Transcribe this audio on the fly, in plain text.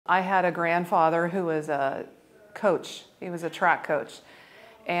I had a grandfather who was a coach. He was a track coach,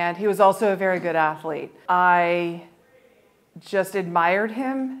 and he was also a very good athlete. I just admired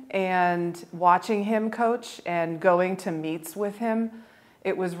him, and watching him coach and going to meets with him,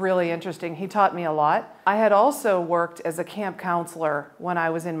 it was really interesting. He taught me a lot. I had also worked as a camp counselor when I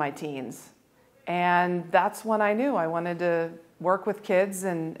was in my teens, and that's when I knew I wanted to work with kids,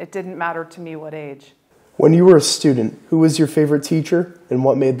 and it didn't matter to me what age. When you were a student, who was your favorite teacher and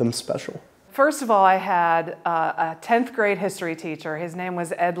what made them special? First of all, I had a 10th grade history teacher. His name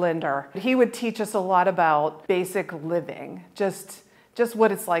was Ed Linder. He would teach us a lot about basic living, just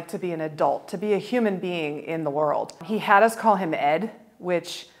what it's like to be an adult, to be a human being in the world. He had us call him Ed,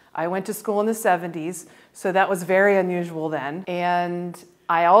 which I went to school in the 70s, so that was very unusual then. And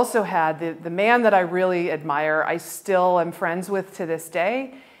I also had the man that I really admire, I still am friends with to this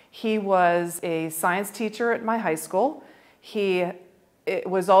day. He was a science teacher at my high school. It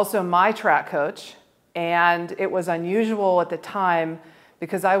was also my track coach, and it was unusual at the time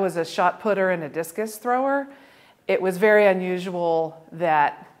because I was a shot putter and a discus thrower. It was very unusual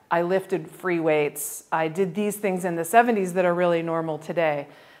that I lifted free weights. I did these things in the 70s that are really normal today.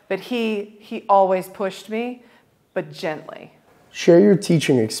 But he always pushed me, but gently. Share your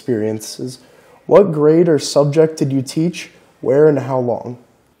teaching experiences. What grade or subject did you teach, where and how long?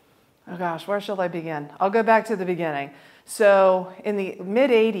 Oh gosh, where shall I begin? I'll go back to the beginning. So in the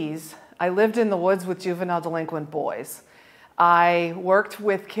mid-'80s, I lived in the woods with juvenile delinquent boys. I worked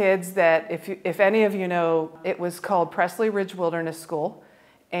with kids that, if any of you know, it was called Presley Ridge Wilderness School,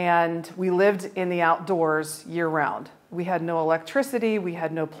 and we lived in the outdoors year-round. We had no electricity, we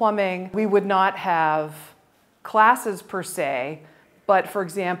had no plumbing. We would not have classes per se, but for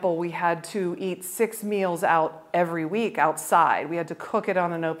example, we had to eat 6 meals out every week outside. We had to cook it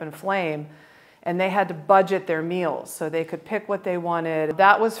on an open flame, and they had to budget their meals so they could pick what they wanted.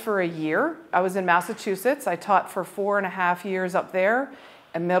 That was for a year. I was in Massachusetts. I taught for 4.5 years up there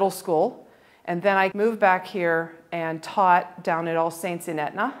in middle school, and then I moved back here and taught down at All Saints in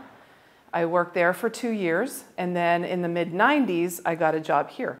Etna. I worked there for 2 years, and then in the mid-'90s, I got a job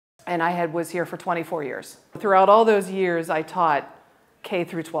here, and I was here for 24 years. Throughout all those years, I taught K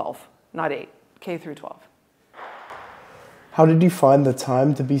through 12, not 8, K through 12. How did you find the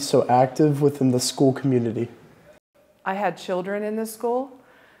time to be so active within the school community? I had children in this school,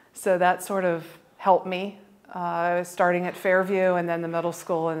 so that sort of helped me, starting at Fairview and then the middle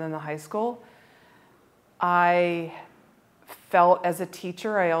school and then the high school. I felt as a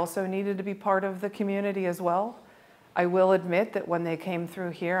teacher I also needed to be part of the community as well. I will admit that when they came through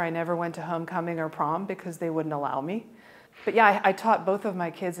here, I never went to homecoming or prom because they wouldn't allow me. But yeah, I taught both of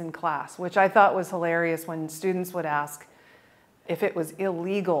my kids in class, which I thought was hilarious when students would ask if it was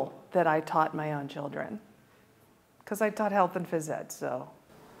illegal that I taught my own children, because I taught health and phys ed, so.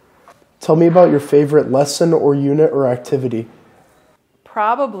 Tell me about your favorite lesson or unit or activity.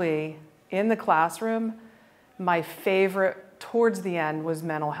 Probably in the classroom, my favorite towards the end was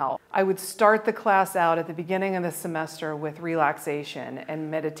mental health. I would start the class out at the beginning of the semester with relaxation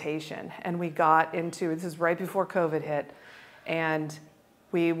and meditation, and we got into, this is right before COVID hit, and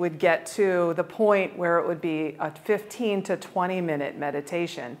we would get to the point where it would be a 15 to 20 minute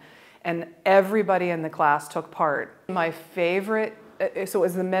meditation, and everybody in the class took part. My favorite, so it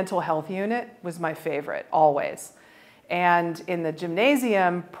was the mental health unit, was my favorite, always. And in the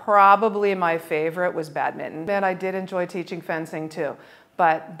gymnasium, probably my favorite was badminton. And I did enjoy teaching fencing too,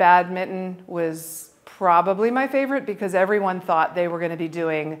 but badminton was probably my favorite because everyone thought they were going to be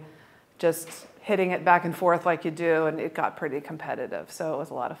doing just hitting it back and forth like you do, and it got pretty competitive, so it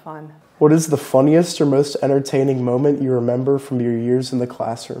was a lot of fun. What is the funniest or most entertaining moment you remember from your years in the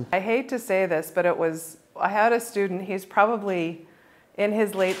classroom? I hate to say this, but I had a student, he's probably in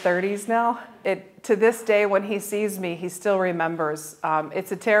his late 30s now. To this day, when he sees me, he still remembers.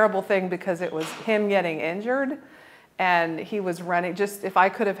 It's a terrible thing because it was him getting injured, and he was running, just if I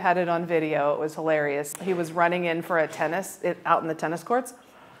could have had it on video, it was hilarious. He was running in for a out in the tennis courts,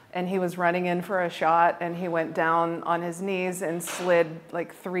 and he was running in for a shot, and he went down on his knees and slid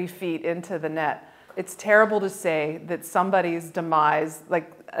like 3 feet into the net. It's terrible to say that somebody's demise,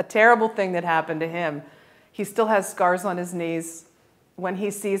 like a terrible thing that happened to him, he still has scars on his knees. When he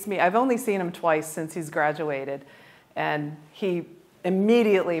sees me, I've only seen him twice since he's graduated, and he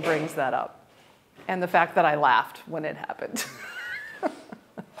immediately brings that up. And the fact that I laughed when it happened.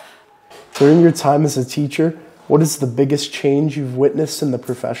 During your time as a teacher, what is the biggest change you've witnessed in the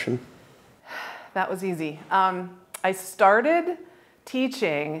profession? That was easy. I started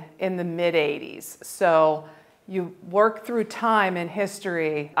teaching in the mid-'80s. So you work through time in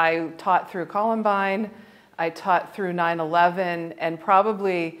history. I taught through Columbine. I taught through 9/11, and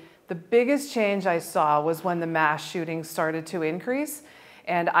probably the biggest change I saw was when the mass shootings started to increase.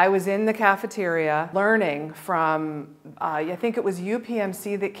 And I was in the cafeteria learning from, I think it was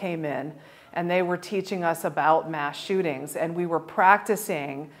UPMC that came in, and they were teaching us about mass shootings. And we were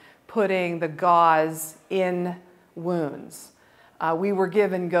practicing putting the gauze in wounds. We were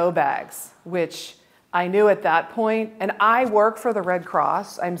given go bags, which I knew at that point. And I work for the Red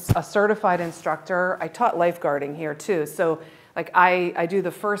Cross. I'm a certified instructor. I taught lifeguarding here too. So like I do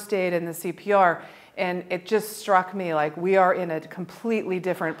the first aid and the CPR. And it just struck me like we are in a completely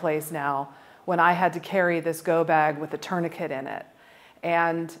different place now when I had to carry this go bag with a tourniquet in it.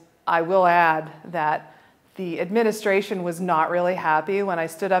 And I will add that the administration was not really happy when I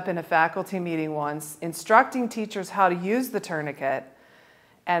stood up in a faculty meeting once instructing teachers how to use the tourniquet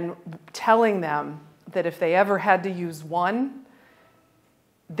and telling them that if they ever had to use one,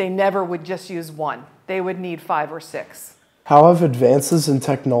 they never would just use one. They would need 5 or 6. How have advances in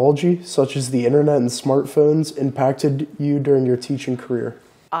technology, such as the internet and smartphones, impacted you during your teaching career?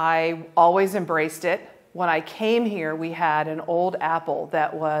 I always embraced it. When I came here, we had an old Apple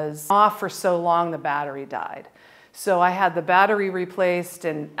that was off for so long the battery died. So I had the battery replaced,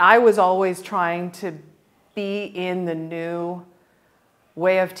 and I was always trying to be in the new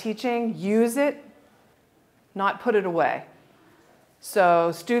way of teaching, use it, not put it away.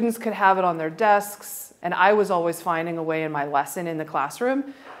 So students could have it on their desks, and I was always finding a way in my lesson in the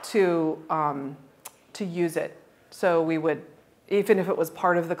classroom to use it. So we would, even if it was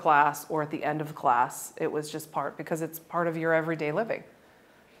part of the class or at the end of class, it was just part, because it's part of your everyday living.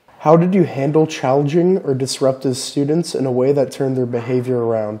 How did you handle challenging or disruptive students in a way that turned their behavior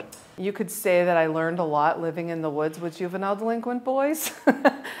around? You could say that I learned a lot living in the woods with juvenile delinquent boys.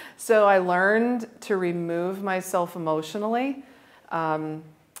 So I learned to remove myself emotionally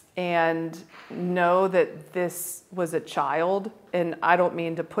and know that this was a child. And I don't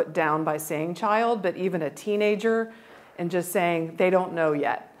mean to put down by saying child, but even a teenager, and just saying they don't know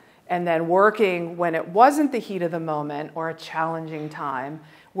yet. And then working when it wasn't the heat of the moment or a challenging time,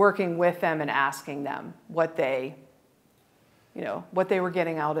 working with them and asking them what they were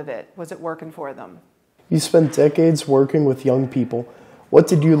getting out of it. Was it working for them? You spent decades working with young people. What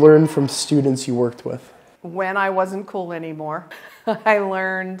did you learn from students you worked with? When I wasn't cool anymore, I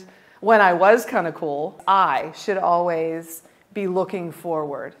learned when I was kind of cool, I should always be looking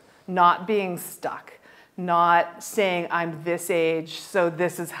forward, not being stuck, not saying I'm this age, so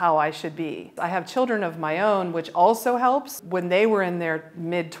this is how I should be. I have children of my own, which also helps. When they were in their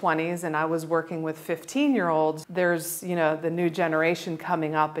mid-20s and I was working with 15-year-olds, there's, the new generation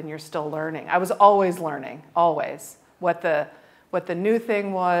coming up and you're still learning. I was always learning, always. What the new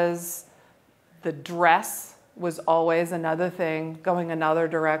thing was, the dress was always another thing, going another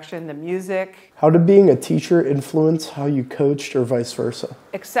direction, the music. How did being a teacher influence how you coached or vice versa?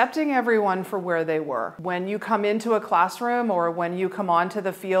 Accepting everyone for where they were. When you come into a classroom or when you come onto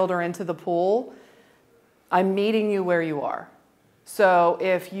the field or into the pool, I'm meeting you where you are. So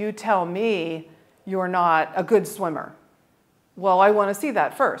if you tell me you're not a good swimmer, well, I want to see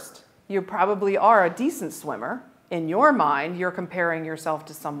that first. You probably are a decent swimmer. In your mind, you're comparing yourself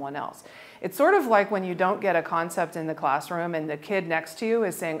to someone else. It's sort of like when you don't get a concept in the classroom and the kid next to you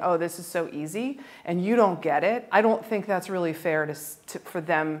is saying, oh, this is so easy, and you don't get it. I don't think that's really fair for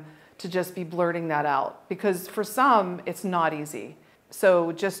them to just be blurting that out, because for some, it's not easy.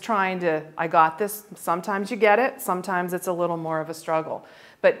 So just I got this, sometimes you get it, sometimes it's a little more of a struggle,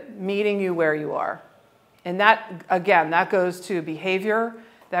 but meeting you where you are. And that, again, that goes to behavior,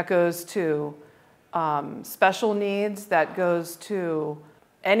 that goes to special needs, that goes to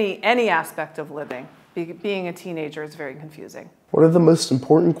any aspect of living. Being a teenager is very confusing. What are the most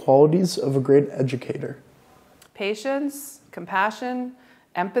important qualities of a great educator? Patience, compassion,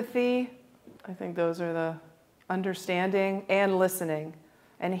 empathy. I think those are the understanding and listening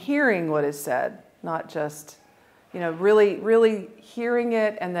and hearing what is said, not just, really hearing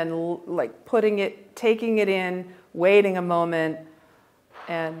it and then like taking it in, waiting a moment.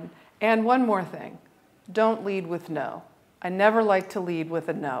 And one more thing, don't lead with no. I never like to lead with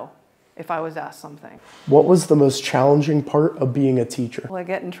a no if I was asked something. What was the most challenging part of being a teacher? Will I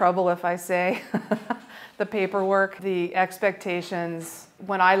get in trouble if I say the paperwork, the expectations?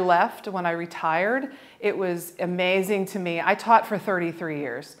 When I retired, it was amazing to me. I taught for 33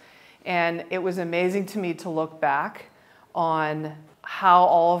 years, and it was amazing to me to look back on how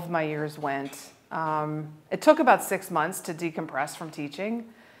all of my years went. It took about 6 months to decompress from teaching,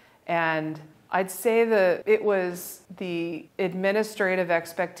 and I'd say that it was the administrative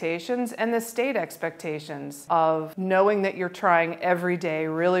expectations and the state expectations of knowing that you're trying every day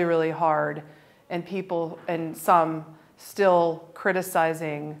really, really hard and people, and some still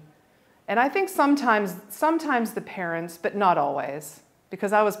criticizing. And I think sometimes the parents, but not always,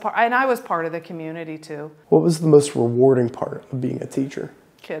 because I was part of the community too. What was the most rewarding part of being a teacher?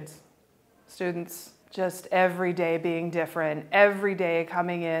 Kids, students, just every day being different, every day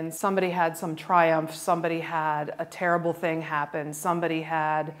coming in, somebody had some triumph, somebody had a terrible thing happen, somebody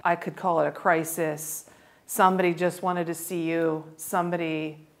had, I could call it a crisis, somebody just wanted to see you,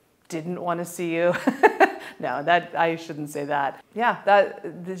 somebody didn't want to see you. No, that I shouldn't say that. Yeah,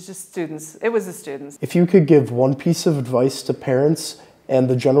 there's just students. It was the students. If you could give one piece of advice to parents and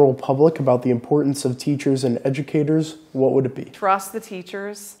the general public about the importance of teachers and educators, what would it be? Trust the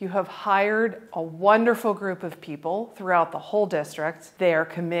teachers. You have hired a wonderful group of people throughout the whole district. They are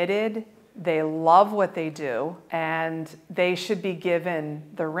committed. They love what they do, and they should be given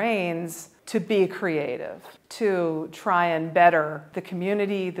the reins to be creative, to try and better the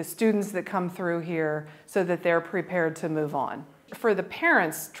community, the students that come through here, so that they're prepared to move on. For the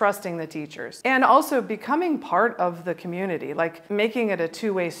parents, trusting the teachers, and also becoming part of the community, like making it a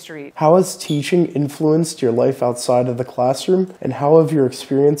two-way street. How has teaching influenced your life outside of the classroom, and how have your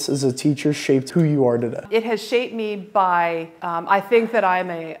experience as a teacher shaped who you are today? It has shaped me by, I think that I'm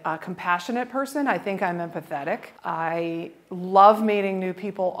a compassionate person. I think I'm empathetic. I love meeting new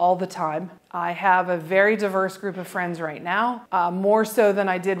people all the time. I have a very diverse group of friends right now, more so than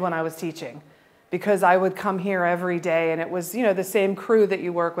I did when I was teaching, because I would come here every day and it was, the same crew that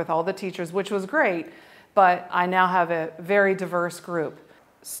you work with, all the teachers, which was great, but I now have a very diverse group.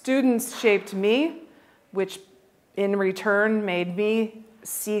 Students shaped me, which in return made me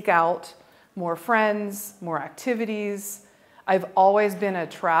seek out more friends, more activities. I've always been a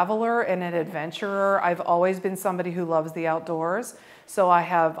traveler and an adventurer. I've always been somebody who loves the outdoors, so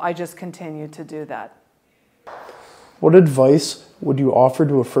I just continue to do that. What advice would you offer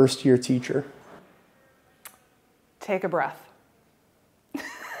to a first-year teacher? Take a breath.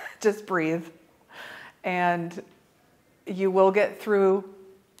 Just breathe. And you will get through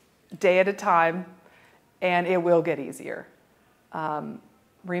day at a time, and it will get easier.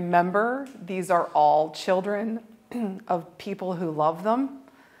 Remember, these are all children of people who love them.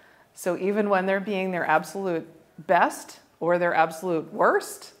 So even when they're being their absolute best or their absolute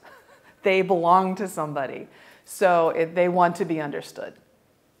worst, they belong to somebody. So they want to be understood.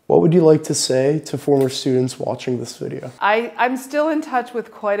 What would you like to say to former students watching this video? I'm still in touch with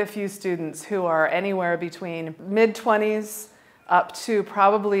quite a few students who are anywhere between mid-20s up to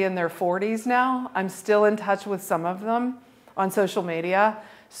probably in their 40s now. I'm still in touch with some of them on social media.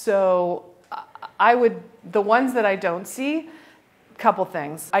 So the ones that I don't see, couple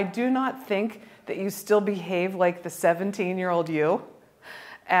things. I do not think that you still behave like the 17-year-old you.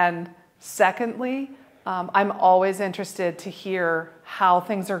 And secondly, I'm always interested to hear how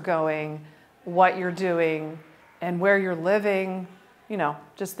things are going, what you're doing, and where you're living.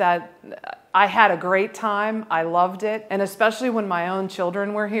 Just that I had a great time. I loved it. And especially when my own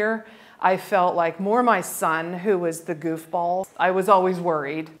children were here, I felt like more my son, who was the goofball. I was always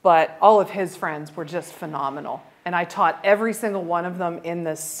worried, but all of his friends were just phenomenal. And I taught every single one of them in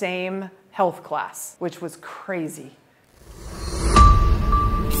the same health class, which was crazy.